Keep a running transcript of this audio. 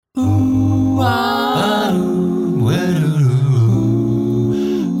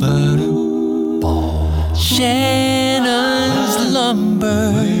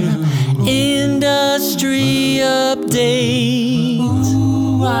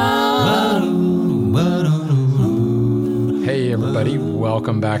everybody.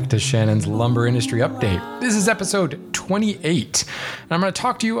 Welcome back to Shannon's Lumber Industry Update. This is episode 28, and I'm going to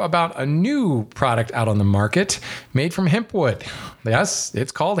talk to you about a new product out on the market made from hempwood. Yes,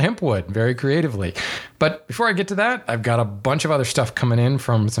 it's called hempwood, very creatively. But before I get to that, I've got a bunch of other stuff coming in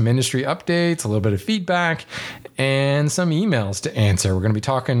from some industry updates, a little bit of feedback, and some emails to answer. We're going to be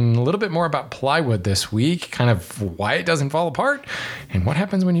talking a little bit more about plywood this week, kind of why it doesn't fall apart, and what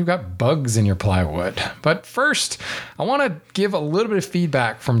happens when you've got bugs in your plywood. But first, I want to give a little bit of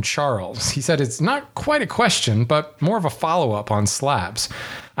feedback from Charles. He said it's not quite a question, but more of a follow-up on slabs.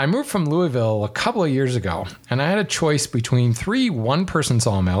 I moved from Louisville a couple of years ago, and I had a choice between 3 one-person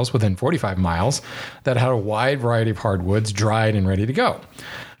sawmills within 45 miles that had a wide variety of hardwoods dried and ready to go.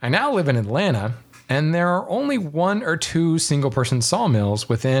 I now live in Atlanta, and there are only 1 or 2 single-person sawmills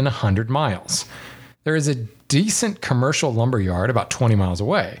within 100 miles. There is a decent commercial lumber yard about 20 miles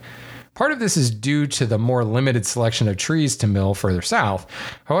away. Part of this is due to the more limited selection of trees to mill further south.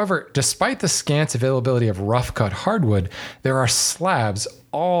 However, despite the scant availability of rough-cut hardwood, there are slabs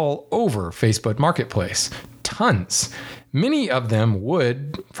all over Facebook Marketplace. Tons. Many of them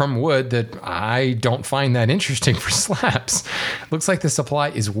from wood that I don't find that interesting for slabs. Looks like the supply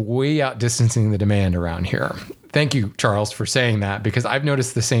is way outdistancing the demand around here. Thank you, Charles, for saying that, because I've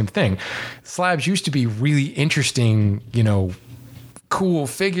noticed the same thing. Slabs used to be really interesting, cool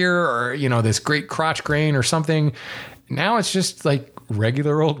figure or, this great crotch grain or something. Now it's just like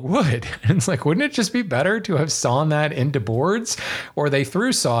regular old wood. And it's like, wouldn't it just be better to have sawn that into boards? Or they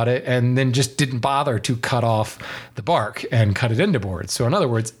through-sawed it and then just didn't bother to cut off the bark and cut it into boards. So in other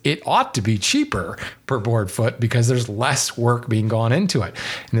words, it ought to be cheaper per board foot because there's less work being gone into it.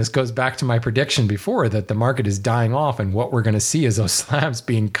 And this goes back to my prediction before that the market is dying off, and what we're going to see is those slabs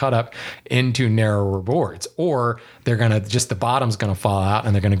being cut up into narrower boards, or the bottom's going to fall out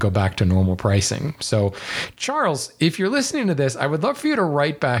and they're going to go back to normal pricing. So Charles, if you're listening to this, I would love for you to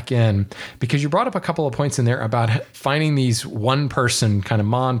write back in, because you brought up a couple of points in there about finding these one-person kind of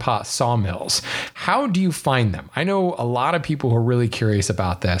mom-and-pop sawmills. How do you find them? I know a lot of people who are really curious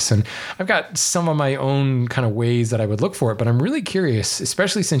about this, and I've got some of my own kind of ways that I would look for it, but I'm really curious,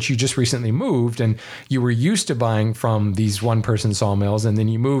 especially since you just recently moved and you were used to buying from these one-person sawmills, and then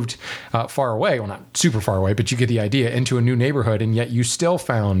you moved far away, well, not super far away, but you get the idea, into a new neighborhood, and yet you still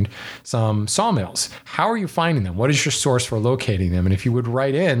found some sawmills. How are you finding them? What is your source for locating them? And if you would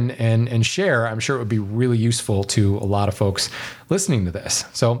write in and share, I'm sure it would be really useful to a lot of folks listening to this.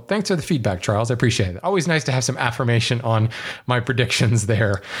 So thanks for the feedback, Charles. I appreciate it. Always nice to have some affirmation on my predictions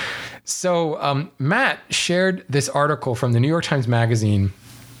there. So Matt shared this article from the New York Times Magazine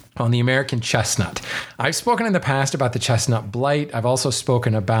on the American chestnut. I've spoken in the past about the chestnut blight. I've also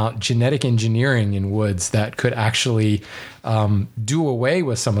spoken about genetic engineering in woods that could actually do away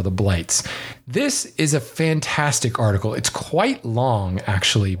with some of the blights. This is a fantastic article. It's quite long,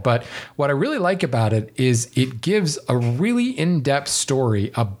 actually, but what I really like about it is it gives a really in-depth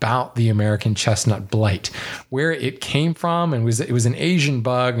story about the American chestnut blight, where it came from, and it was an Asian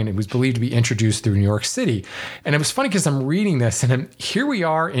bug, and it was believed to be introduced through New York City. And it was funny because I'm reading this, and here we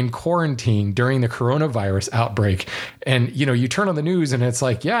are in quarantine during the coronavirus outbreak, and you turn on the news, and it's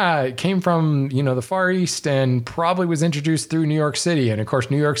like, yeah, it came from the Far East, and probably was introduced through New York City. And of course,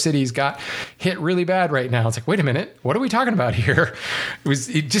 New York City's got hit really bad right now. It's like, wait a minute, what are we talking about here?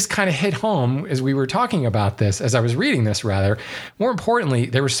 It just kind of hit home as we were talking about this, as I was reading this rather. More importantly,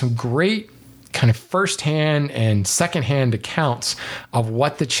 there were some great kind of firsthand and secondhand accounts of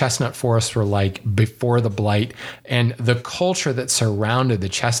what the chestnut forests were like before the blight and the culture that surrounded the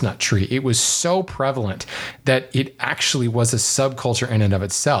chestnut tree. It was so prevalent that it actually was a subculture in and of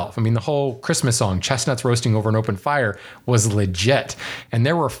itself. I mean, the whole Christmas song, Chestnuts Roasting Over an Open Fire, was legit. And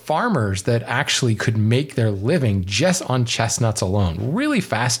there were farmers that actually could make their living just on chestnuts alone. Really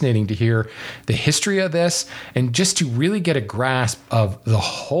fascinating to hear the history of this and just to really get a grasp of the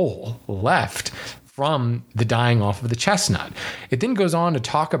whole left from the dying off of the chestnut. It then goes on to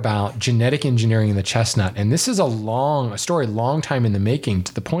talk about genetic engineering in the chestnut. And this is a story, long time in the making,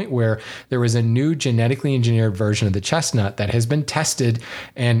 to the point where there was a new genetically engineered version of the chestnut that has been tested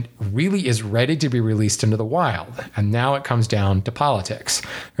and really is ready to be released into the wild. And now it comes down to politics.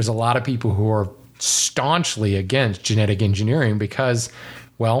 There's a lot of people who are staunchly against genetic engineering because,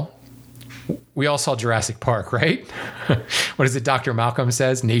 well, we all saw Jurassic Park, right? What is it Dr. Malcolm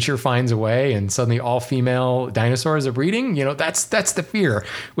says? Nature finds a way, and suddenly all female dinosaurs are breeding. That's the fear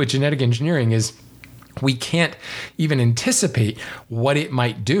with genetic engineering is we can't even anticipate what it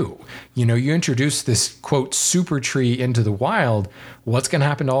might do. You introduce this, quote, super tree into the wild, what's going to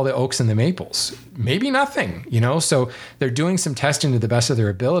happen to all the oaks and the maples? Maybe nothing, So they're doing some testing to the best of their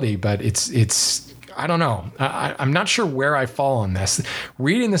ability, but it's I don't know. I'm not sure where I fall on this.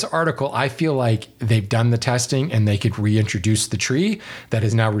 Reading this article, I feel like they've done the testing and they could reintroduce the tree that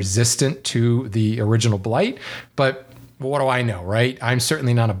is now resistant to the original blight. But what do I know, right? I'm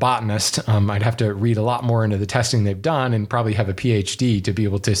certainly not a botanist. I'd have to read a lot more into the testing they've done and probably have a PhD to be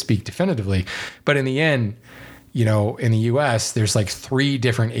able to speak definitively. But in the end, in the US, there's like 3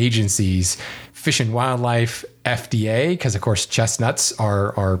 different agencies: Fish and Wildlife, FDA, because of course chestnuts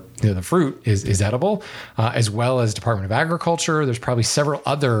are the fruit is edible, as well as Department of Agriculture. There's probably several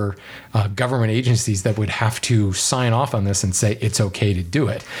other government agencies that would have to sign off on this and say it's okay to do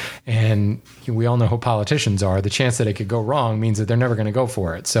it. And we all know who politicians are. The chance that it could go wrong means that they're never going to go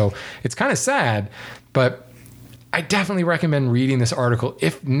for it. So it's kind of sad, but I definitely recommend reading this article,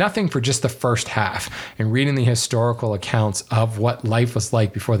 if nothing for just the first half, and reading the historical accounts of what life was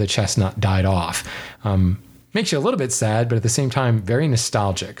like before the chestnut died off. Makes you a little bit sad, but at the same time, very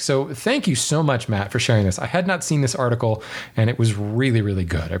nostalgic. So thank you so much, Matt, for sharing this. I had not seen this article, and it was really, really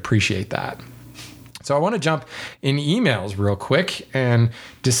good. I appreciate that. So I want to jump in emails real quick and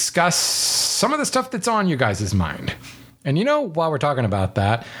discuss some of the stuff that's on you guys' mind. And while we're talking about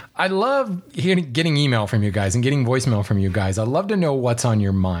that, I love getting email from you guys and getting voicemail from you guys. I love to know what's on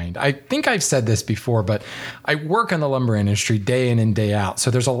your mind. I think I've said this before, but I work in the lumber industry day in and day out.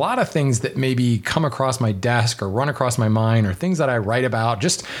 So there's a lot of things that maybe come across my desk or run across my mind, or things that I write about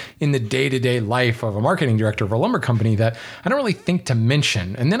just in the day-to-day life of a marketing director of a lumber company that I don't really think to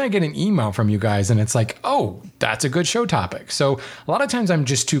mention. And then I get an email from you guys and it's like, oh, that's a good show topic. So a lot of times I'm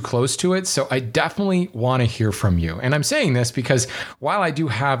just too close to it. So I definitely want to hear from you. And I'm saying this because while I do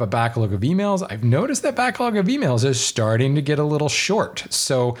have a backlog of emails, I've noticed that backlog of emails is starting to get a little short.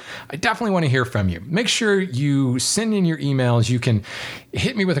 So I definitely want to hear from you. Make sure you send in your emails. You can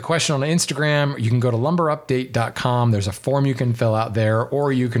hit me with a question on Instagram. You can go to lumberupdate.com. There's a form you can fill out there,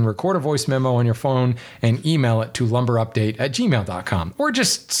 or you can record a voice memo on your phone and email it to lumberupdate@gmail.com, or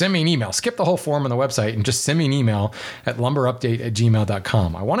just send me an email. Skip the whole form on the website and just send me an email at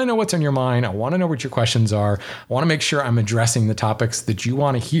lumberupdate@gmail.com. I want to know what's on your mind. I want to know what your questions are. I want to make sure I'm addressing the topics that you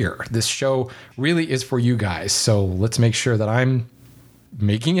want to hear. This show really is for you guys. So let's make sure that I'm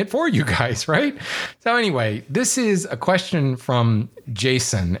making it for you guys, right? So anyway, this is a question from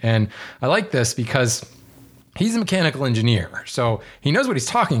Jason. And I like this because he's a mechanical engineer. So he knows what he's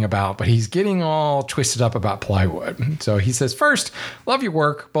talking about, but he's getting all twisted up about plywood. So he says, first, love your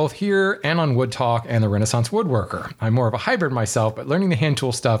work, both here and on Wood Talk and the Renaissance Woodworker. I'm more of a hybrid myself, but learning the hand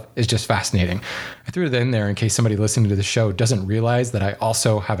tool stuff is just fascinating. I threw it in there in case somebody listening to the show doesn't realize that I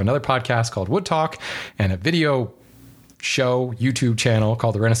also have another podcast called Wood Talk and a video show YouTube channel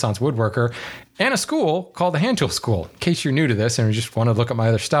called the Renaissance Woodworker, and a school called the Hand Tool School. In case you're new to this and you just want to look at my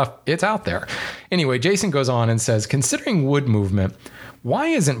other stuff, it's out there. Anyway, Jason goes on and says, considering wood movement, why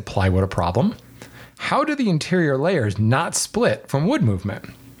isn't plywood a problem? How do the interior layers not split from wood movement?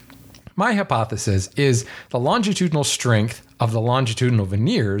 My hypothesis is the longitudinal strength of the longitudinal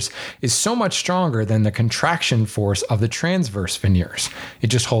veneers is so much stronger than the contraction force of the transverse veneers. It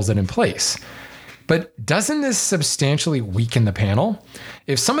just holds it in place. But doesn't this substantially weaken the panel?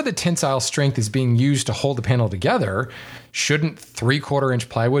 If some of the tensile strength is being used to hold the panel together, shouldn't 3/4 inch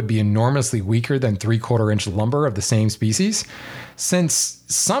plywood be enormously weaker than 3/4 inch lumber of the same species? Since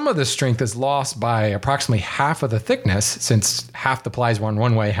some of the strength is lost by approximately half of the thickness, since half the plies run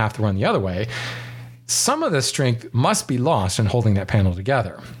one way, half the run the other way, some of the strength must be lost in holding that panel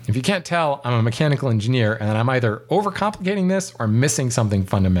together. If you can't tell, I'm a mechanical engineer and I'm either overcomplicating this or missing something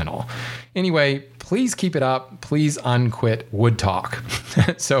fundamental. Anyway, please keep it up. Please unquit Wood Talk.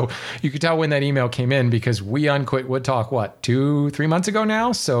 So you could tell when that email came in because we unquit Wood Talk, 2-3 months ago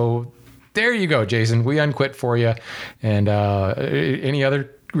now? So there you go, Jason. We unquit for you. And any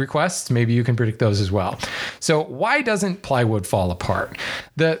other requests, maybe you can predict those as well. So why doesn't plywood fall apart?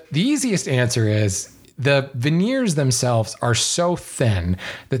 The easiest answer is the veneers themselves are so thin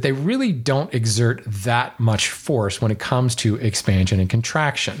that they really don't exert that much force when it comes to expansion and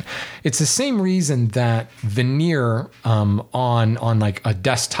contraction. It's the same reason that veneer on like a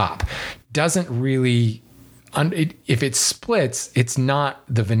desktop doesn't really, if it splits, it's not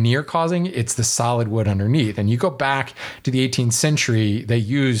the veneer causing it, it's the solid wood underneath. And you go back to the 18th century, they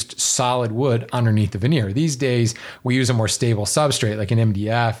used solid wood underneath the veneer. These days, we use a more stable substrate like an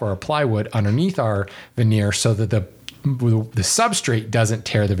MDF or a plywood underneath our veneer so that the substrate doesn't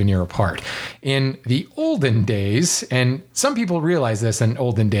tear the veneer apart. In the olden days, and some people realize this in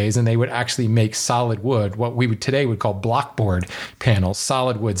olden days, and they would actually make solid wood, what we would today would call blockboard panels,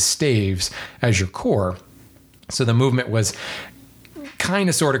 solid wood staves as your core. So the movement was kind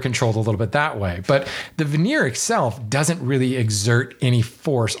of sort of controlled a little bit that way. But the veneer itself doesn't really exert any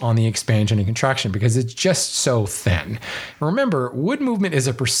force on the expansion and contraction because it's just so thin. Remember, wood movement is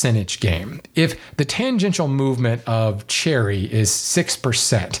a percentage game. If the tangential movement of cherry is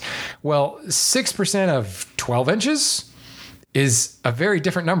 6%, well, 6% of 12 inches is a very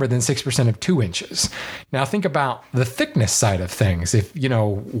different number than 6% of 2 inches. Now think about the thickness side of things. If,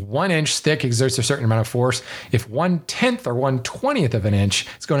 1 inch thick exerts a certain amount of force, if 1/10 or 1/20th of an inch,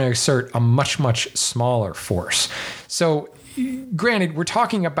 it's going to exert a much, much smaller force. So granted, we're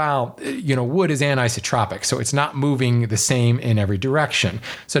talking about, wood is anisotropic, so it's not moving the same in every direction.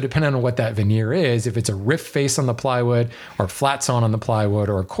 So depending on what that veneer is, if it's a rift face on the plywood or flat sawn on the plywood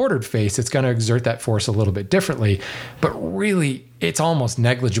or a quartered face, it's going to exert that force a little bit differently. But really, it's almost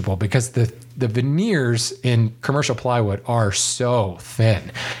negligible because the veneers in commercial plywood are so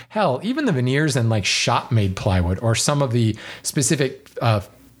thin. Hell, even the veneers in like shop-made plywood or some of the specific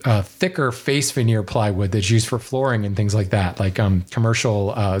thicker face veneer plywood that's used for flooring and things like that, like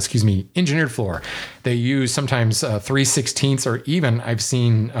engineered floor. They use sometimes 3/16 or even I've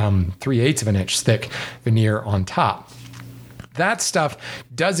seen 3/8 of an inch thick veneer on top. That stuff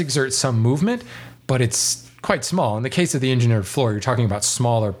does exert some movement, but it's quite small. In the case of the engineered floor, you're talking about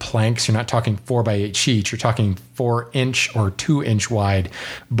smaller planks. You're not talking 4x8 sheets. You're talking 4-inch or 2-inch wide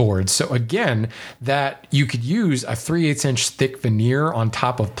boards. So again, that you could use a 3/8 inch thick veneer on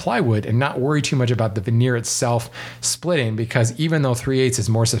top of plywood and not worry too much about the veneer itself splitting, because even though 3/8 is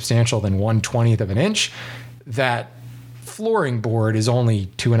more substantial than 1/20th of an inch, that flooring board is only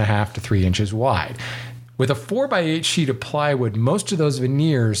 2.5 to 3 inches wide. With a 4x8 sheet of plywood, most of those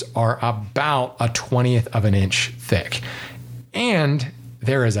veneers are about a 20th of an inch thick. And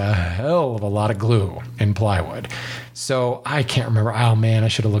there is a hell of a lot of glue in plywood. So I can't remember. Oh man, I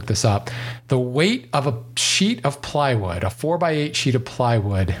should have looked this up. The weight of a sheet of plywood, a 4x8 sheet of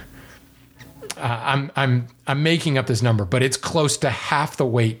plywood, I'm making up this number, but it's close to half the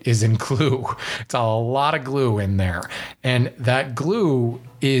weight is in glue. It's a lot of glue in there. And that glue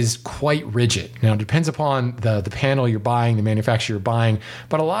is quite rigid. Now, it depends upon the panel you're buying, the manufacturer you're buying,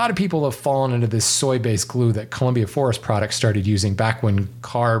 but a lot of people have fallen into this soy-based glue that Columbia Forest Products started using back when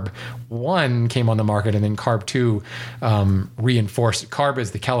Carb 1 came on the market, and then Carb 2 reinforced. Carb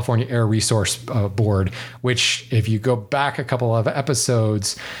is the California Air Resource Board, which if you go back a couple of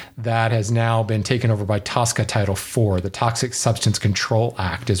episodes, that has now been taken over by TSCA Title IV. The Toxic Substance Control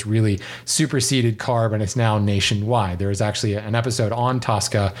Act has really superseded Carb, and it's now nationwide. There is actually an episode on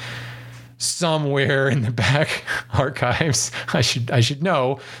TSCA somewhere in the back archives. I should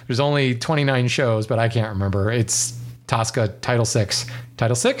know. There's only 29 shows, but I can't remember. It's TSCA Title VI,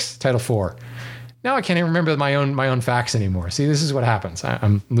 Title VI, Title IV. Now I can't even remember my own facts anymore. See, this is what happens.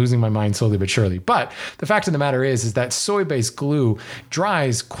 I'm losing my mind slowly but surely. But the fact of the matter is that soy-based glue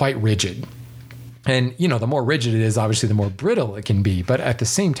dries quite rigid. And, the more rigid it is, obviously, the more brittle it can be. But at the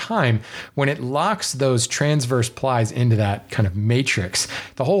same time, when it locks those transverse plies into that kind of matrix,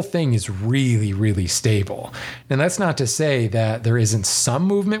 the whole thing is really, really stable. And that's not to say that there isn't some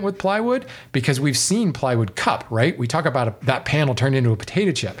movement with plywood, because we've seen plywood cup, right? We talk about that panel turned into a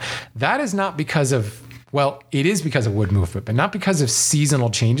potato chip. That is not because of, well, it is because of wood movement, but not because of seasonal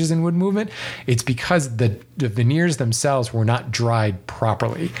changes in wood movement. It's because the veneers themselves were not dried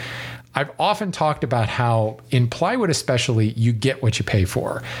properly. I've often talked about how in plywood especially, you get what you pay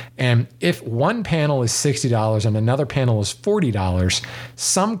for. And if one panel is $60 and another panel is $40,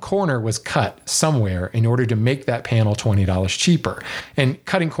 some corner was cut somewhere in order to make that panel $20 cheaper. And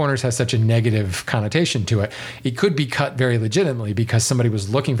cutting corners has such a negative connotation to it. It could be cut very legitimately because somebody was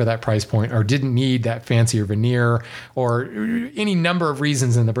looking for that price point or didn't need that fancier veneer or any number of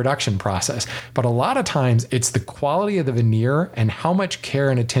reasons in the production process. But a lot of times it's the quality of the veneer and how much care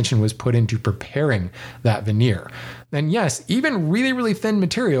and attention was put into preparing that veneer. And yes, even really, really thin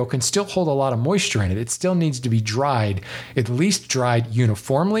material can still hold a lot of moisture in it. It still needs to be dried, at least dried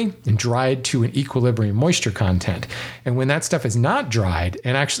uniformly and dried to an equilibrium moisture content. And when that stuff is not dried,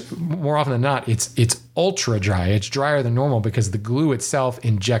 and actually more often than not, it's ultra dry. It's drier than normal because the glue itself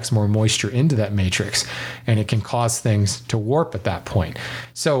injects more moisture into that matrix, and it can cause things to warp at that point.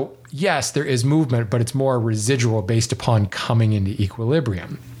 So yes, there is movement, but it's more residual based upon coming into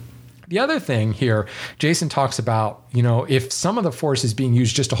equilibrium. The other thing here, Jason talks about, if some of the force is being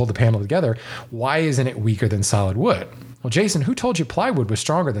used just to hold the panel together, why isn't it weaker than solid wood? Well, Jason, who told you plywood was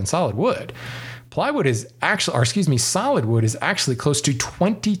stronger than solid wood? solid wood is actually close to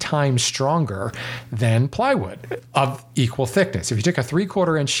 20 times stronger than plywood of equal thickness. If you took a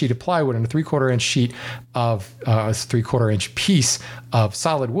 3/4 inch sheet of plywood and a 3/4 inch sheet of a 3/4 inch piece of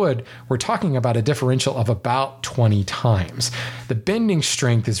solid wood, we're talking about a differential of about 20 times. The bending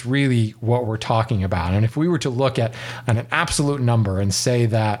strength is really what we're talking about. And if we were to look at an absolute number and say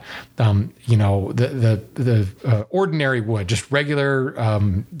that, the ordinary wood, just regular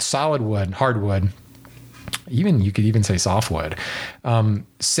solid wood, hardwood, you could even say softwood,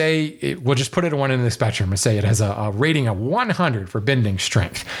 we'll just put it at one end of the spectrum and say it has a rating of 100 for bending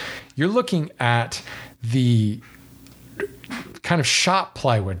strength. You're looking at the kind of shop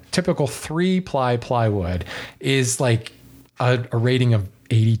plywood, typical 3-ply plywood is like a rating of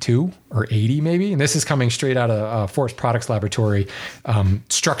 82 or 80 maybe. And this is coming straight out of Forest Products Laboratory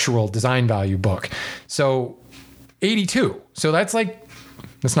structural design value book. So 82. So that's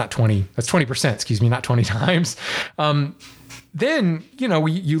not 20. That's 20%, not 20 times. Then,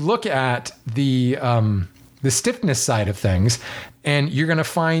 you look at the stiffness side of things, and you're going to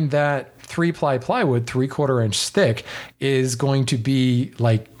find that 3-ply plywood, 3/4 inch thick, is going to be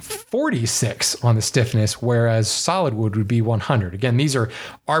like 46 on the stiffness, whereas solid wood would be 100. Again, these are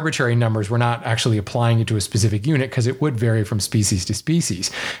arbitrary numbers. We're not actually applying it to a specific unit because it would vary from species to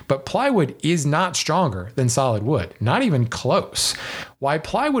species. But plywood is not stronger than solid wood, not even close. Why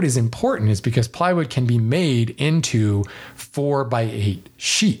plywood is important is because plywood can be made into 4x8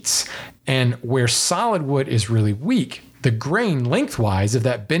 sheets. And where solid wood is really weak, the grain lengthwise of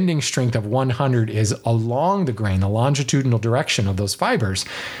that bending strength of 100 is along the grain, the longitudinal direction of those fibers.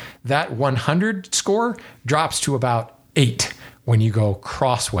 That 100 score drops to about 8 when you go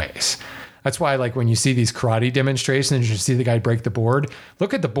crossways. That's why, when you see these karate demonstrations, you see the guy break the board,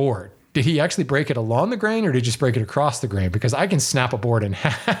 look at the board. Did he actually break it along the grain, or did he just break it across the grain? Because I can snap a board in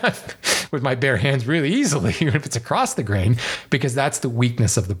half with my bare hands really easily, even if it's across the grain, because that's the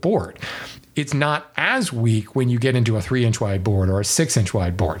weakness of the board. It's not as weak when you get into a 3-inch wide board or a 6-inch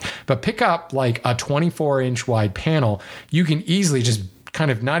wide board. But pick up a 24-inch wide panel, you can easily just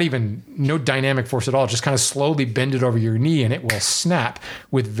kind of no dynamic force at all, just kind of slowly bend it over your knee and it will snap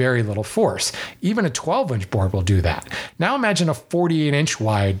with very little force. Even a 12-inch board will do that. Now imagine a 48-inch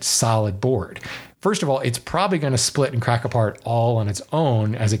wide solid board. First of all, it's probably going to split and crack apart all on its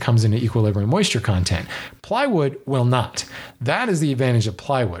own as it comes into equilibrium moisture content. Plywood will not. That is the advantage of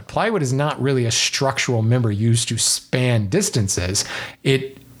plywood. Plywood is not really a structural member used to span distances.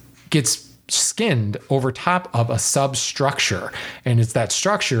 It gets skinned over top of a substructure. And it's that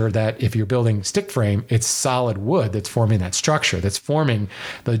structure that if you're building stick frame, it's solid wood that's forming that structure, that's forming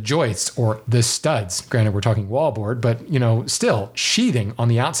the joists or the studs. Granted, we're talking wallboard, but still sheathing on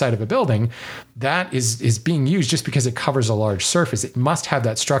the outside of a building, that is being used just because it covers a large surface. It must have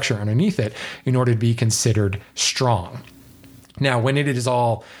that structure underneath it in order to be considered strong. Now, when it is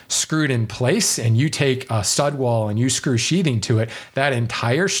all screwed in place and you take a stud wall and you screw sheathing to it, that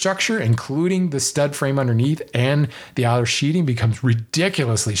entire structure, including the stud frame underneath and the outer sheathing, becomes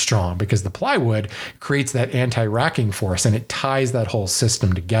ridiculously strong because the plywood creates that anti-racking force and it ties that whole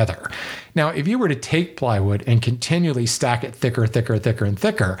system together. Now, if you were to take plywood and continually stack it thicker, and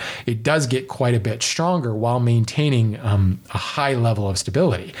thicker, it does get quite a bit stronger while maintaining a high level of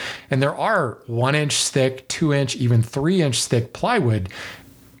stability. And there are 1-inch thick, 2-inch, even 3-inch thick plywood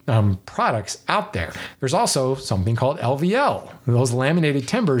products out there. There's also something called LVL. Those laminated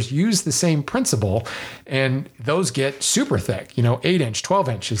timbers use the same principle, and those get super thick, 8-inch, 12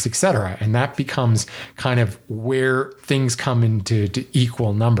 inches, etc. And that becomes kind of where things come into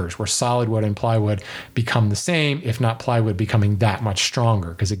equal numbers, where solid wood and plywood become the same, if not plywood becoming that much stronger.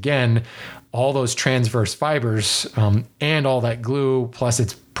 Because again, all those transverse fibers and all that glue, plus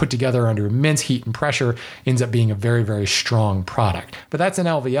it's put together under immense heat and pressure, ends up being a very, very strong product. But that's an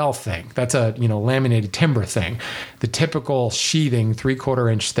LVL thing. That's a laminated timber thing. The typical sheathing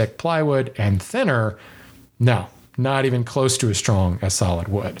 3/4 inch thick plywood and thinner, no, not even close to as strong as solid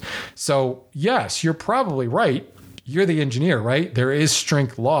wood. So yes, you're probably right. You're the engineer, right? There is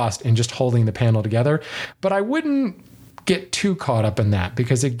strength lost in just holding the panel together, but I wouldn't get too caught up in that,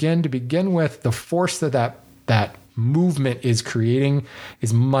 because again, to begin with, the force that movement is creating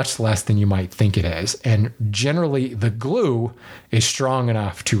is much less than you might think it is. And generally, the glue is strong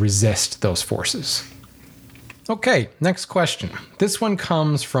enough to resist those forces. Okay, next question. This one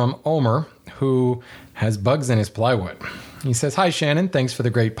comes from Omer, who has bugs in his plywood. He says, "Hi, Shannon. Thanks for the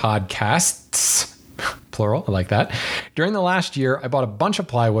great podcasts." Plural, I like that. "During the last year, I bought a bunch of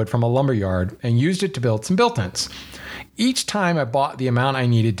plywood from a lumber yard and used it to build some built-ins. Each time I bought the amount I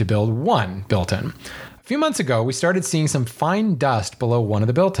needed to build one built-in. A few months ago, we started seeing some fine dust below one of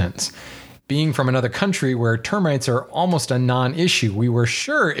the built-ins. Being from another country where termites are almost a non-issue, we were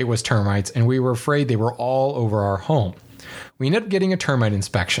sure it was termites and we were afraid they were all over our home. We ended up getting a termite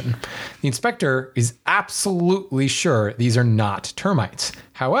inspection. The inspector is absolutely sure these are not termites.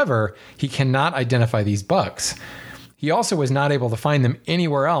 However, he cannot identify these bugs. He also was not able to find them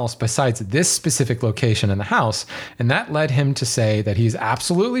anywhere else besides this specific location in the house, and that led him to say that he's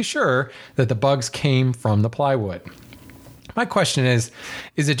absolutely sure that the bugs came from the plywood. My question is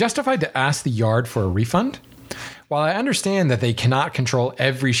it justified to ask the yard for a refund? While I understand that they cannot control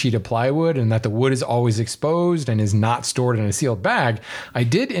every sheet of plywood and that the wood is always exposed and is not stored in a sealed bag, I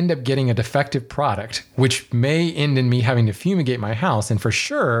did end up getting a defective product, which may end in me having to fumigate my house, and for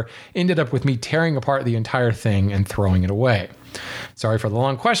sure ended up with me tearing apart the entire thing and throwing it away. Sorry for the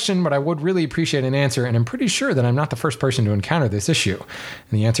long question, but I would really appreciate an answer, and I'm pretty sure that I'm not the first person to encounter this issue,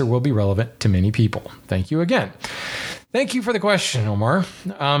 and the answer will be relevant to many people. Thank you again. Thank you for the question, Omar.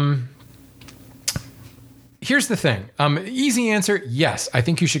 Here's the thing. Easy answer, yes, I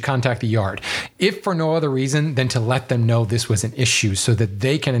think you should contact the yard. If for no other reason than to let them know this was an issue so that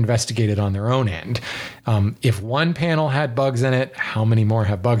they can investigate it on their own end. If one panel had bugs in it, how many more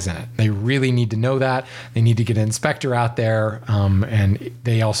have bugs in it? They really need to know that. They need to get an inspector out there, and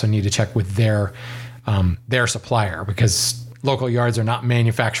they also need to check with their supplier, because local yards are not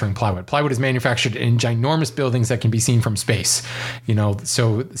manufacturing plywood. Plywood is manufactured in ginormous buildings that can be seen from space.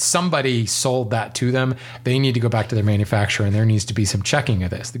 So somebody sold that to them. They need to go back to their manufacturer, and there needs to be some checking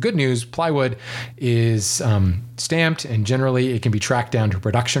of this. The good news, plywood is stamped, and generally it can be tracked down to a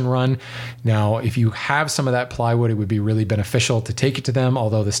production run. Now, if you have some of that plywood, it would be really beneficial to take it to them.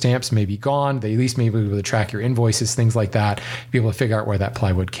 Although the stamps may be gone, they at least may be able to track your invoices, things like that, be able to figure out where that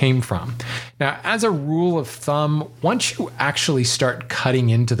plywood came from. Now, as a rule of thumb, once you actually start cutting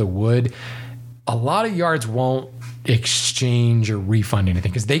into the wood, a lot of yards won't exchange or refund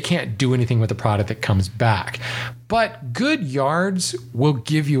anything because they can't do anything with the product that comes back. But good yards will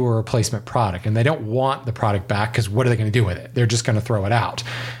give you a replacement product, and they don't want the product back because what are they going to do with it? They're just going to throw it out,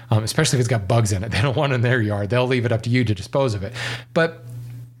 especially if it's got bugs in it. They don't want it in their yard. They'll leave it up to you to dispose of it. But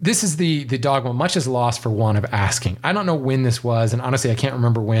this is the dogma, much is lost for want of asking. I don't know when this was, and honestly, I can't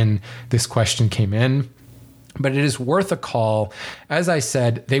remember when this question came in. But it is worth a call. As I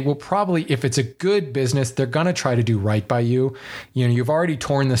said, they will probably, if it's a good business, they're going to try to do right by you. You've already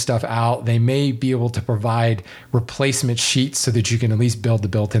torn this stuff out. They may be able to provide replacement sheets so that you can at least build the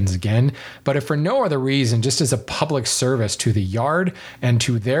built-ins again. But if for no other reason, just as a public service to the yard and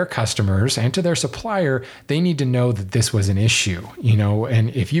to their customers and to their supplier, they need to know that this was an issue, and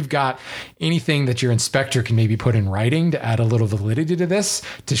if you've got anything that your inspector can maybe put in writing to add a little validity to this,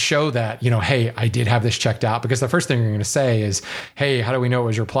 to show that, hey, I did have this checked out. Because the first thing you're going to say is, hey, how do we know it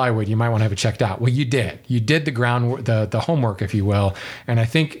was your plywood? You might want to have it checked out. Well, you did. You did the homework, if you will. And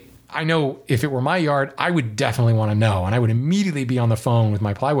I know if it were my yard, I would definitely want to know. And I would immediately be on the phone with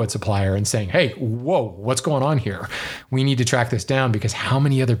my plywood supplier and saying, hey, whoa, what's going on here? We need to track this down, because how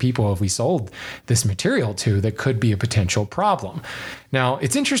many other people have we sold this material to that could be a potential problem? Now,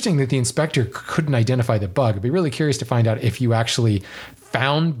 it's interesting that the inspector couldn't identify the bug. I'd be really curious to find out if you actually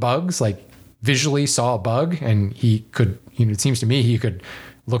found bugs, like visually saw a bug, and he could, it seems to me he could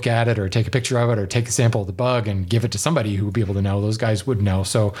look at it or take a picture of it or take a sample of the bug and give it to somebody who would be able to know. Those guys would know.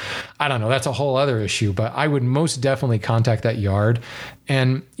 So I don't know. That's a whole other issue, but I would most definitely contact that yard.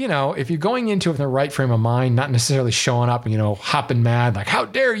 And, if you're going into it in the right frame of mind, not necessarily showing up, hopping mad, like, how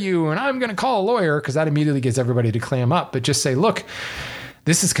dare you? And I'm going to call a lawyer, because that immediately gets everybody to clam up, but just say, look,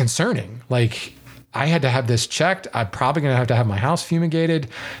 this is concerning. Like, I had to have this checked. I'm probably going to have my house fumigated.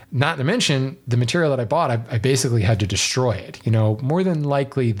 Not to mention the material that I bought, I basically had to destroy it. More than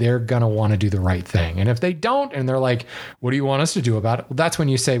likely they're going to want to do the right thing. And if they don't, and they're like, what do you want us to do about it? Well, that's when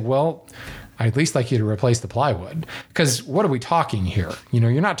you say, well, I'd at least like you to replace the plywood. Because what are we talking here?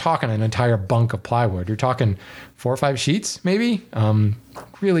 You're not talking an entire bunk of plywood. You're talking 4 or 5 sheets, maybe.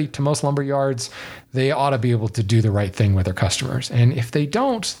 Really, to most lumber yards, they ought to be able to do the right thing with their customers. And if they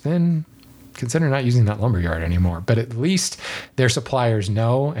don't, then consider not using that lumberyard anymore. But at least their suppliers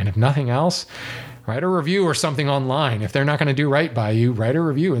know. And if nothing else, write a review or something online. If they're not going to do right by you, write a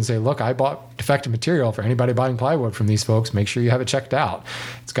review and say, look, I bought defective material. For anybody buying plywood from these folks, make sure you have it checked out.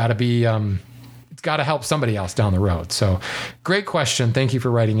 It's got to be, it's got to help somebody else down the road. So great question. Thank you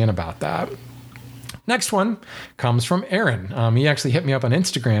for writing in about that. Next one comes from Aaron. He actually hit me up on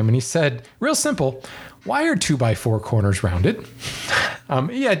Instagram and he said, real simple, why are 2x4 corners rounded?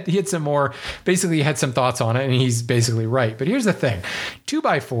 He had some more, basically he had some thoughts on it, and he's basically right. But here's the thing.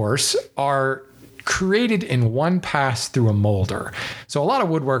 2x4s are created in one pass through a molder. So a lot of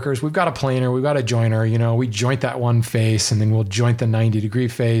woodworkers, we've got a planer, we've got a joiner, we joint that one face and then we'll joint the 90-degree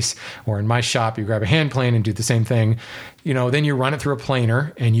face. Or in my shop, you grab a hand plane and do the same thing. Then you run it through a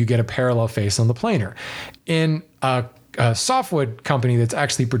planer and you get a parallel face on the planer. In a softwood company that's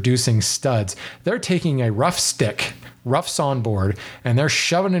actually producing studs, they're taking a rough sawn board, and they're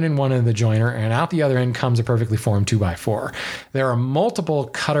shoving it in one end of the joiner, and out the other end comes a perfectly formed 2x4. There are multiple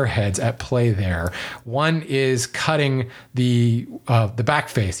cutter heads at play there. One is cutting the back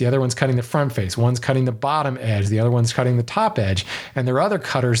face, the other one's cutting the front face, one's cutting the bottom edge, the other one's cutting the top edge, and there are other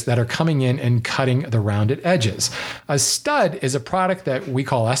cutters that are coming in and cutting the rounded edges. A stud is a product that we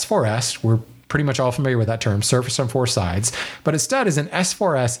call S4S. We're pretty much all familiar with that term, surface on four sides, but a stud is an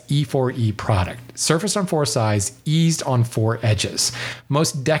S4S E4E product, surface on four sides, eased on four edges.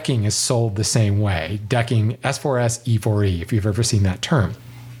 Most decking is sold the same way, decking S4S E4E, if you've ever seen that term.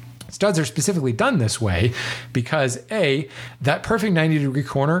 Studs are specifically done this way because that perfect 90-degree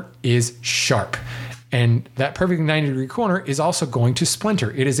corner is sharp. And that perfect 90-degree corner is also going to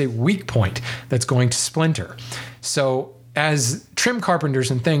splinter. It is a weak point that's going to splinter. So as house carpenters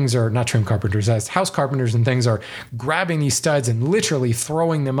and things are grabbing these studs and literally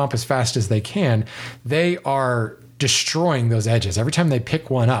throwing them up as fast as they can, they are destroying those edges. Every time they pick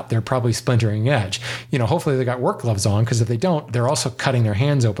one up, they're probably splintering an edge. Hopefully they got work gloves on, because if they don't, they're also cutting their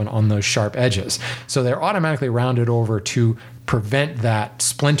hands open on those sharp edges. So they're automatically rounded over to prevent that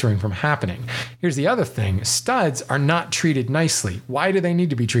splintering from happening. Here's the other thing. Studs are not treated nicely. Why do they need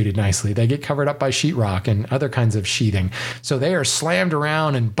to be treated nicely? They get covered up by sheetrock and other kinds of sheathing. So they are slammed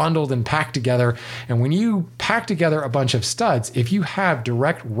around and bundled and packed together. And when you pack together a bunch of studs, if you have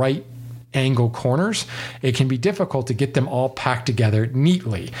direct right angle corners, it can be difficult to get them all packed together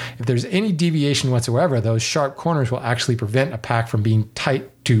neatly. If there's any deviation whatsoever, those sharp corners will actually prevent a pack from being tied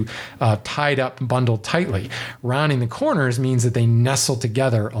up and bundled tightly. Rounding the corners means that they nestle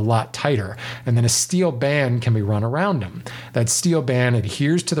together a lot tighter, and then a steel band can be run around them. That steel band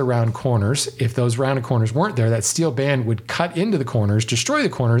adheres to the round corners. If those rounded corners weren't there, that steel band would cut into the corners, destroy the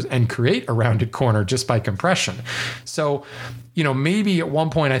corners, and create a rounded corner just by compression. So, maybe at one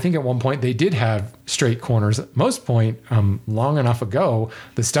point they did have straight corners. At most point, long enough ago,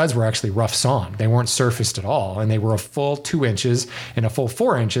 the studs were actually rough sawn. They weren't surfaced at all, and they were a full 2 inches and a full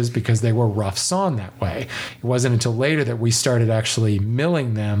 4 inches because they were rough sawn that way. It wasn't until later that we started actually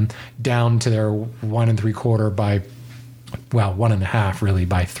milling them down to their 1 3/4 by 1.5 really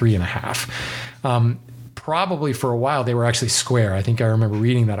by 3.5. Probably for a while they were actually square. I think I remember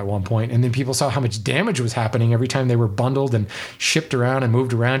reading that at one point. And then people saw how much damage was happening every time they were bundled and shipped around and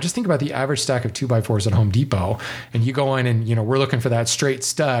moved around. Just think about the average stack of 2x4s at Home Depot. And you go in and, we're looking for that straight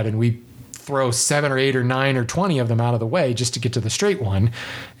stud, and we throw 7 or 8 or 9 or 20 of them out of the way just to get to the straight one.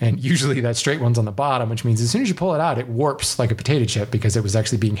 And usually that straight one's on the bottom, which means as soon as you pull it out, it warps like a potato chip because it was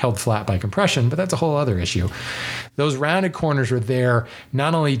actually being held flat by compression, but that's a whole other issue. Those rounded corners are there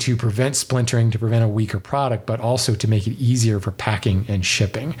not only to prevent splintering, to prevent a weaker product, but also to make it easier for packing and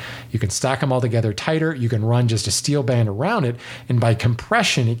shipping. You can stack them all together tighter. You can run just a steel band around it. And by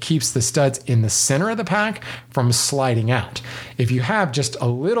compression, it keeps the studs in the center of the pack from sliding out. If you have just a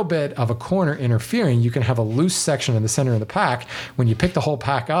little bit of a corner interfering, you can have a loose section in the center of the pack. When you pick the whole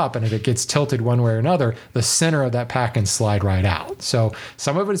pack up, and if it gets tilted one way or another, the center of that pack can slide right out. So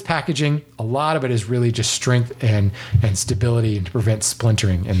some of it is packaging. A lot of it is really just strength and stability, and to prevent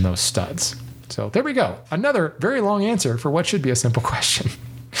splintering in those studs. So there we go. Another very long answer for what should be a simple question.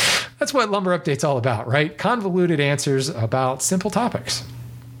 That's what Lumber Update's all about, right? Convoluted answers about simple topics.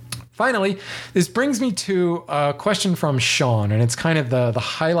 Finally, this brings me to a question from Sean, and it's kind of the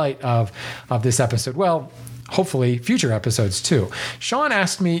highlight of this episode. Well, hopefully future episodes too. Sean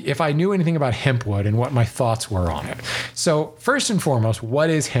asked me if I knew anything about hempwood and what my thoughts were on it. So first and foremost, what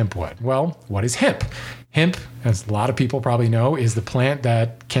is hempwood? Well, what is hemp? Hemp, as a lot of people probably know, is the plant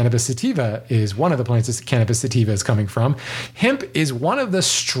that cannabis sativa is one of the plants that cannabis sativa is coming from. Hemp is one of the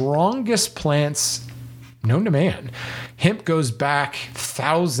strongest plants known to man. Hemp goes back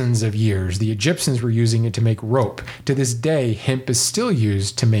thousands of years. The Egyptians were using it to make rope. To this day, hemp is still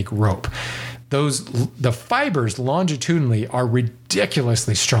used to make rope. The fibers longitudinally are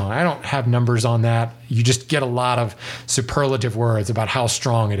ridiculously strong. I don't have numbers on that. You just get a lot of superlative words about how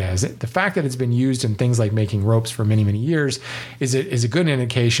strong it is. The fact that it's been used in things like making ropes for many, many years is a good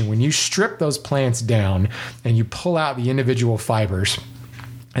indication. When you strip those plants down and you pull out the individual fibers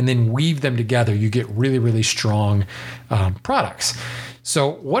and then weave them together, you get really, really strong products.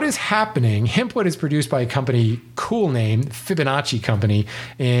 So what is happening? Hempwood is produced by a company, cool name, Fibonacci Company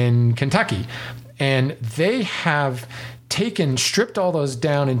in Kentucky. And they have stripped all those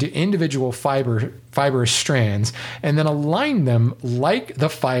down into individual fibrous strands, and then aligned them like the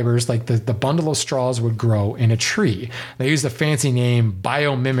fibers, like the bundle of straws would grow in a tree. They use the fancy name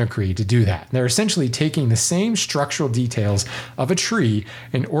biomimicry to do that. They're essentially taking the same structural details of a tree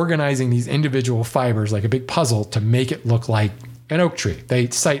and organizing these individual fibers like a big puzzle to make it look like an oak tree. They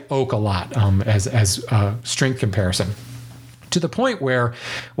cite oak a lot as a strength comparison. To the point where,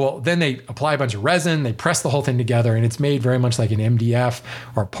 well, then they apply a bunch of resin, they press the whole thing together, and it's made very much like an MDF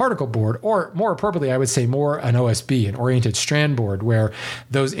or a particle board, or more appropriately, I would say more an OSB, an oriented strand board, where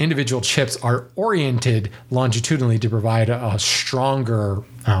those individual chips are oriented longitudinally to provide a stronger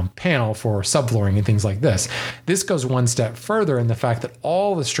panel for subflooring and things like this. This goes one step further in the fact that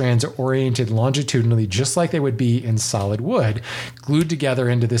all the strands are oriented longitudinally, just like they would be in solid wood, glued together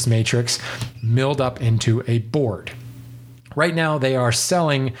into this matrix, milled up into a board. Right now, they are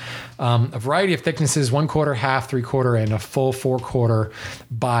selling a variety of thicknesses, 1/4, half, 3/4, and a full 4/4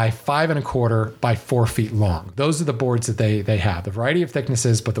 by 5 1/4 by 4 feet long. Those are the boards that they have. The variety of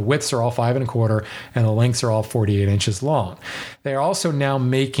thicknesses, but the widths are all 5 1/4 and the lengths are all 48 inches long. They are also now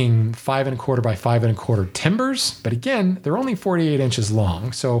making 5 1/4 by 5 1/4 timbers, but again, they're only 48 inches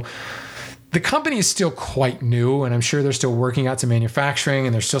long. So the company is still quite new, and I'm sure they're still working out some manufacturing,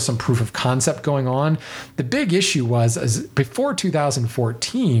 and there's still some proof of concept going on. The big issue was before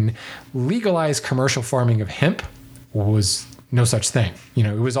 2014, legalized commercial farming of hemp was no such thing.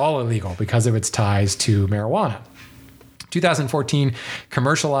 It was all illegal because of its ties to marijuana. 2014,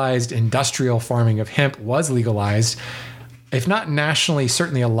 commercialized industrial farming of hemp was legalized, if not nationally,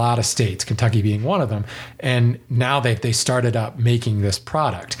 certainly a lot of states, Kentucky being one of them. And now they started up making this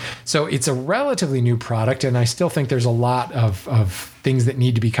product. So it's a relatively new product, and I still think there's a lot of things that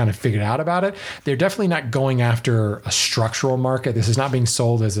need to be kind of figured out about it. They're definitely not going after a structural market. This is not being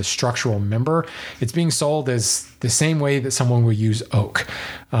sold as a structural member. It's being sold as the same way that someone would use oak.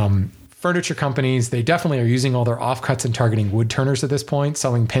 Furniture companies, they definitely are using all their offcuts and targeting wood turners at this point,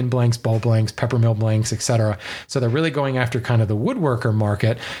 selling pin blanks, bowl blanks, peppermill blanks, etc. So they're really going after kind of the woodworker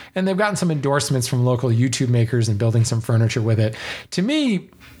market, and they've gotten some endorsements from local YouTube makers and building some furniture with it. To me,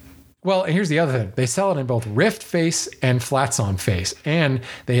 well, and here's the other thing. They sell it in both rift face and flats on face, and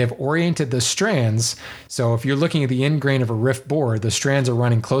they have oriented the strands. So if you're looking at the end grain of a rift board, the strands are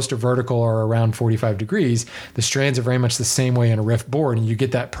running close to vertical or around 45 degrees. The strands are very much the same way in a rift board, and you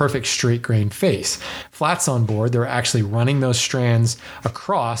get that perfect straight grain face. Flats on board, they're actually running those strands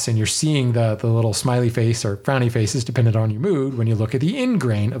across, and you're seeing the little smiley face or frowny faces, depending on your mood, when you look at the end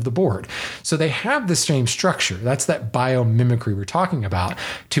grain of the board. So they have the same structure. That's that biomimicry we're talking about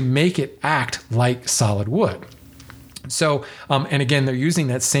to make it act like solid wood. So, and again, they're using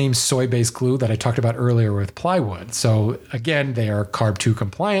that same soy-based glue that I talked about earlier with plywood. So again, they are CARB 2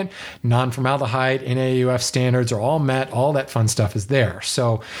 compliant, non-formaldehyde, NAUF standards are all met, all that fun stuff is there.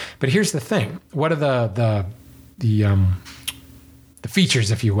 So, but here's the thing. What are the features,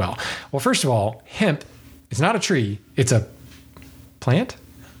 if you will? Well, first of all, hemp is not a tree, it's a plant.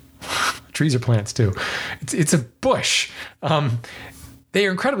 Trees are plants too. It's a bush. They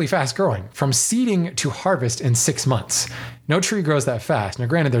are incredibly fast growing, from seeding to harvest in 6 months. No tree grows that fast. Now,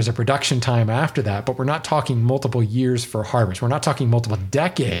 granted, there's a production time after that, but we're not talking multiple years for harvest. We're not talking multiple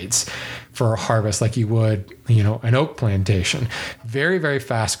decades for a harvest like you would, an oak plantation. Very, very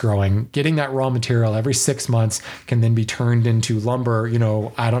fast growing. Getting that raw material every 6 months can then be turned into lumber.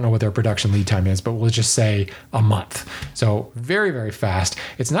 I don't know what their production lead time is, but we'll just say a month. So very, very fast.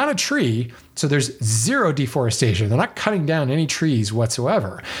 It's not a tree, so there's zero deforestation. They're not cutting down any trees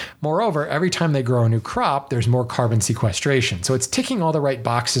whatsoever. Moreover, every time they grow a new crop, there's more carbon sequestration. So it's ticking all the right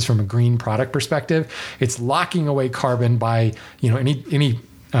boxes from a green product perspective. It's locking away carbon by, any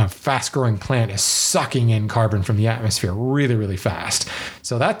fast-growing plant is sucking in carbon from the atmosphere really, really fast.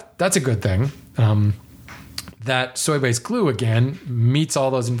 So that's a good thing. That soy-based glue, again, meets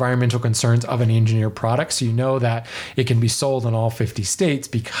all those environmental concerns of an engineered product. So you know that it can be sold in all 50 states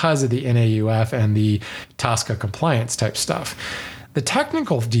because of the NAUF and the TSCA compliance type stuff. The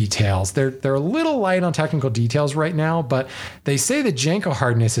technical details, they're a little light on technical details right now, but they say the Janko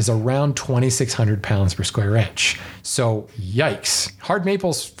hardness is around 2,600 pounds per square inch. So yikes. Hard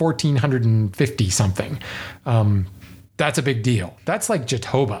maple's 1,450 something. That's a big deal. That's like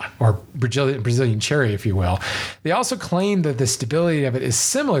Jatoba or Brazilian cherry, if you will. They also claim that the stability of it is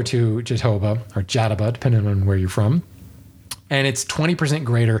similar to Jatoba or Jatoba, depending on where you're from. And it's 20%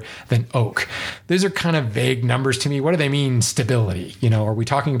 greater than oak. These are kind of vague numbers to me. What do they mean, stability? Are we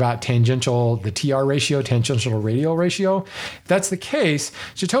talking about the TR ratio, tangential to radial ratio? If that's the case,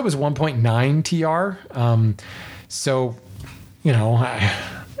 Jatoba is 1.9 TR. So,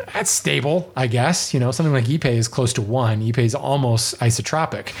 that's stable, I guess. Something like Ipe is close to 1. Ipe is almost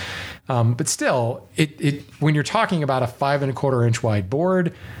isotropic. But still, it when you're talking about a 5 1/4 inch wide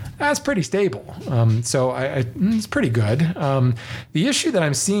board, that's pretty stable. So it's pretty good. The issue that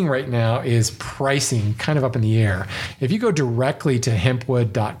I'm seeing right now is pricing kind of up in the air. If you go directly to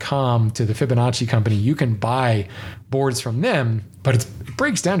hempwood.com, to the Fibonacci company, you can buy boards from them, but it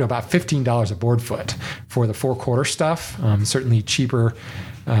breaks down to about $15 a board foot for the 4/4 stuff. Certainly cheaper.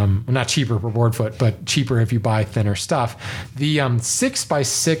 Not cheaper per board foot, but cheaper if you buy thinner stuff. The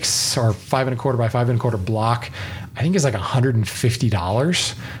 6x6 or 5 1/4 by 5 1/4 block, I think is like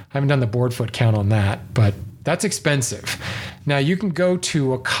 $150. I haven't done the board foot count on that, but that's expensive. Now you can go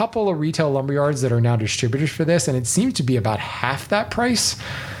to a couple of retail lumberyards that are now distributors for this, and it seems to be about half that price.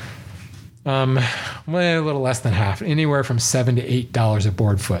 Well, a little less than half, anywhere from $7 to $8 a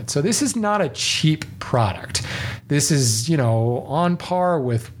board foot. So this is not a cheap product. This is, on par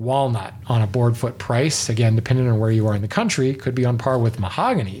with walnut on a board foot price. Again, depending on where you are in the country, could be on par with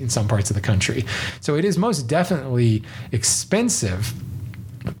mahogany in some parts of the country. So it is most definitely expensive,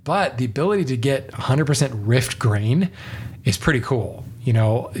 but the ability to get 100% rift grain is pretty cool.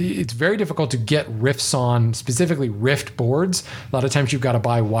 It's very difficult to get rifts on, specifically rift boards. A lot of times you've got to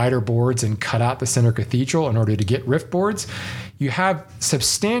buy wider boards and cut out the center cathedral in order to get rift boards. You have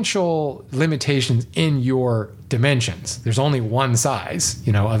substantial limitations in your dimensions. There's only one size,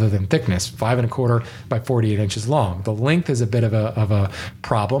 other than thickness, 5 1/4 by 48 inches long. The length is a bit of a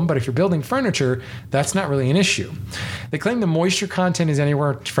problem, but if you're building furniture, that's not really an issue. They claim the moisture content is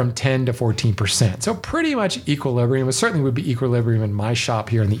anywhere from 10 to 14%. So pretty much equilibrium. It certainly would be equilibrium in my shop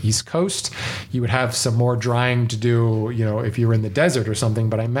here on the East Coast. You would have some more drying to do, if you were in the desert or something,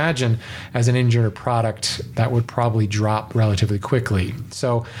 but I imagine as an engineered product, that would probably drop relatively quickly.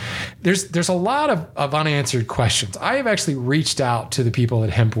 So there's a lot of unanswered questions. I have actually reached out to the people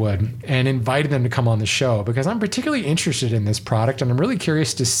at Hempwood and invited them to come on the show because I'm particularly interested in this product and I'm really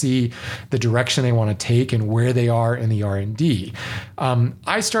curious to see the direction they want to take and where they are in the R&D.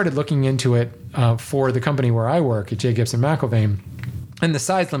 I started looking into it for the company where I work at J. Gibson McIlvaine. And the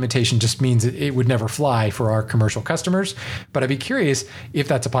size limitation just means it would never fly for our commercial customers. But I'd be curious if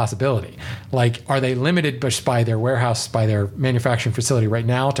that's a possibility. Like, are they limited just by their warehouse, by their manufacturing facility right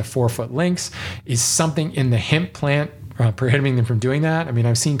now to 4-foot lengths? Is something in the hemp plant prohibiting them from doing that? I mean,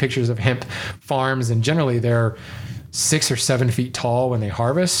 I've seen pictures of hemp farms, and generally they're 6 or 7 feet tall when they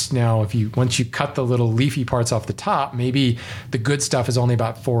harvest. Now, once you cut the little leafy parts off the top, maybe the good stuff is only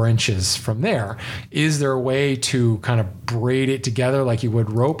about 4 inches from there. Is there a way to kind of braid it together like you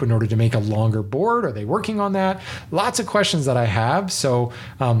would rope in order to make a longer board? Are they working on that? Lots of questions that I have. So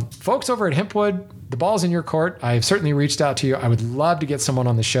folks over at Hempwood, the ball's in your court. I've certainly reached out to you. I would love to get someone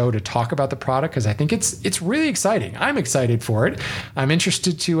on the show to talk about the product because I think it's really exciting. I'm excited for it. I'm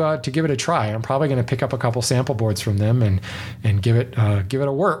interested to give it a try. I'm probably going to pick up a couple sample boards from them and give it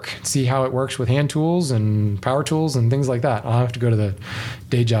a work. See how it works with hand tools and power tools and things like that. I'll have to go to the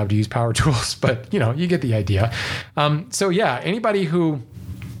day job to use power tools, but you get the idea. So yeah, anybody who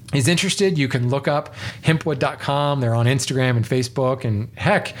is interested, you can look up hempwood.com. They're on Instagram and Facebook. And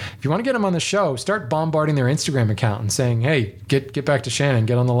heck, if you want to get them on the show, start bombarding their Instagram account and saying, hey, get back to Shannon,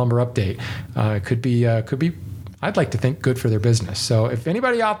 get on the lumber update. It could be, I'd like to think, good for their business. So if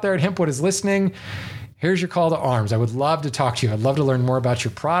anybody out there at Hempwood is listening, here's your call to arms. I would love to talk to you. I'd love to learn more about your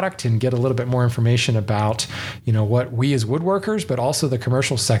product and get a little bit more information about, what we as woodworkers, but also the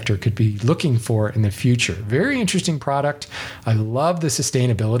commercial sector could be looking for in the future. Very interesting product. I love the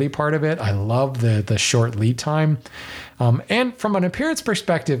sustainability part of it. I love the short lead time. And from an appearance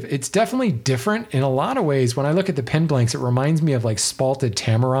perspective, it's definitely different in a lot of ways. When I look at the pen blanks, it reminds me of like spalted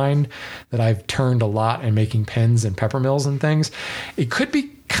tamarind that I've turned a lot in making pens and pepper mills and things. It could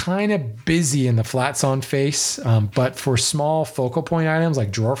be kind of busy in the flat sawn face, but for small focal point items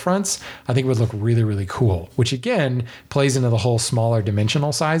like drawer fronts, I think it would look really, really cool, which again plays into the whole smaller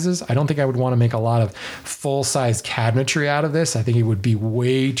dimensional sizes. I don't think I would want to make a lot of full-size cabinetry out of this. I think it would be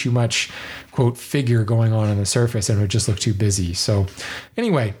way too much, quote, figure going on the surface and it would just look too busy. So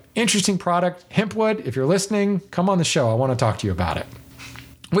anyway, interesting product. Hempwood, if you're listening, come on the show. I want to talk to you about it.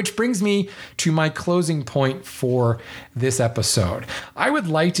 Which brings me to my closing point for this episode. I would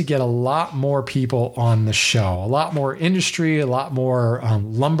like to get a lot more people on the show, a lot more industry, a lot more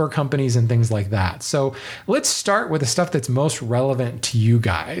lumber companies and things like that. So let's start with the stuff that's most relevant to you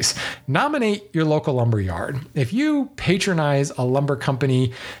guys. Nominate your local lumber yard. If you patronize a lumber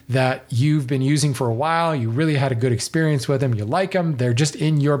company that you've been using for a while, you really had a good experience with them, you like them, they're just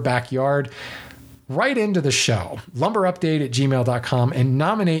in your backyard, Write into the show, lumberupdate@gmail.com, and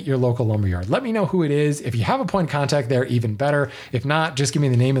nominate your local lumberyard. Let me know who it is. If you have a point of contact there, even better. If not, just give me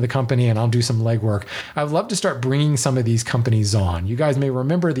the name of the company and I'll do some legwork. I would love to start bringing some of these companies on. You guys may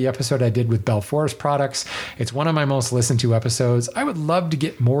remember the episode I did with Bell Forest Products. It's one of my most listened to episodes. I would love to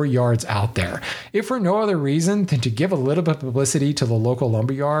get more yards out there, if for no other reason than to give a little bit of publicity to the local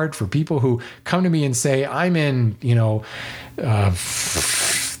lumberyard for people who come to me and say, I'm in,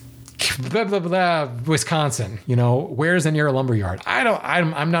 blah, blah, blah, Wisconsin, where's the nearest lumberyard?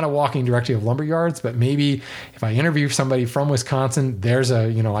 I'm not a walking directory of lumberyards, but maybe if I interview somebody from Wisconsin, there's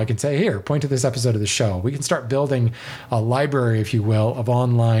I can say, here, point to this episode of the show. We can start building a library, if you will, of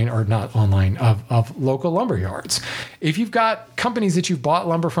of local lumberyards. If you've got companies that you've bought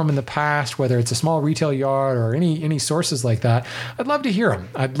lumber from in the past, whether it's a small retail yard or any sources like that, I'd love to hear them.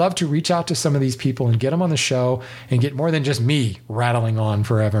 I'd love to reach out to some of these people and get them on the show and get more than just me rattling on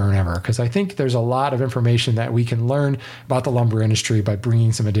forever and ever. Because I think there's a lot of information that we can learn about the lumber industry by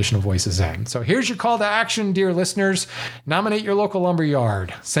bringing some additional voices in. So here's your call to action, dear listeners. Nominate your local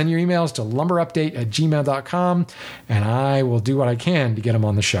lumberyard. Send your emails to lumberupdate@gmail.com, and I will do what I can to get them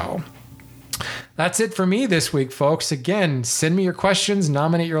on the show. That's it for me this week, folks. Again, send me your questions,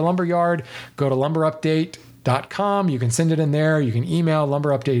 nominate your lumberyard, go to lumberupdate.com. You can send it in there. You can email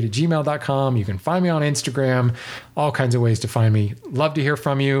lumberupdate@gmail.com. You can find me on Instagram, all kinds of ways to find me. Love to hear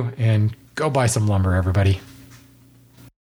from you, and go buy some lumber, everybody.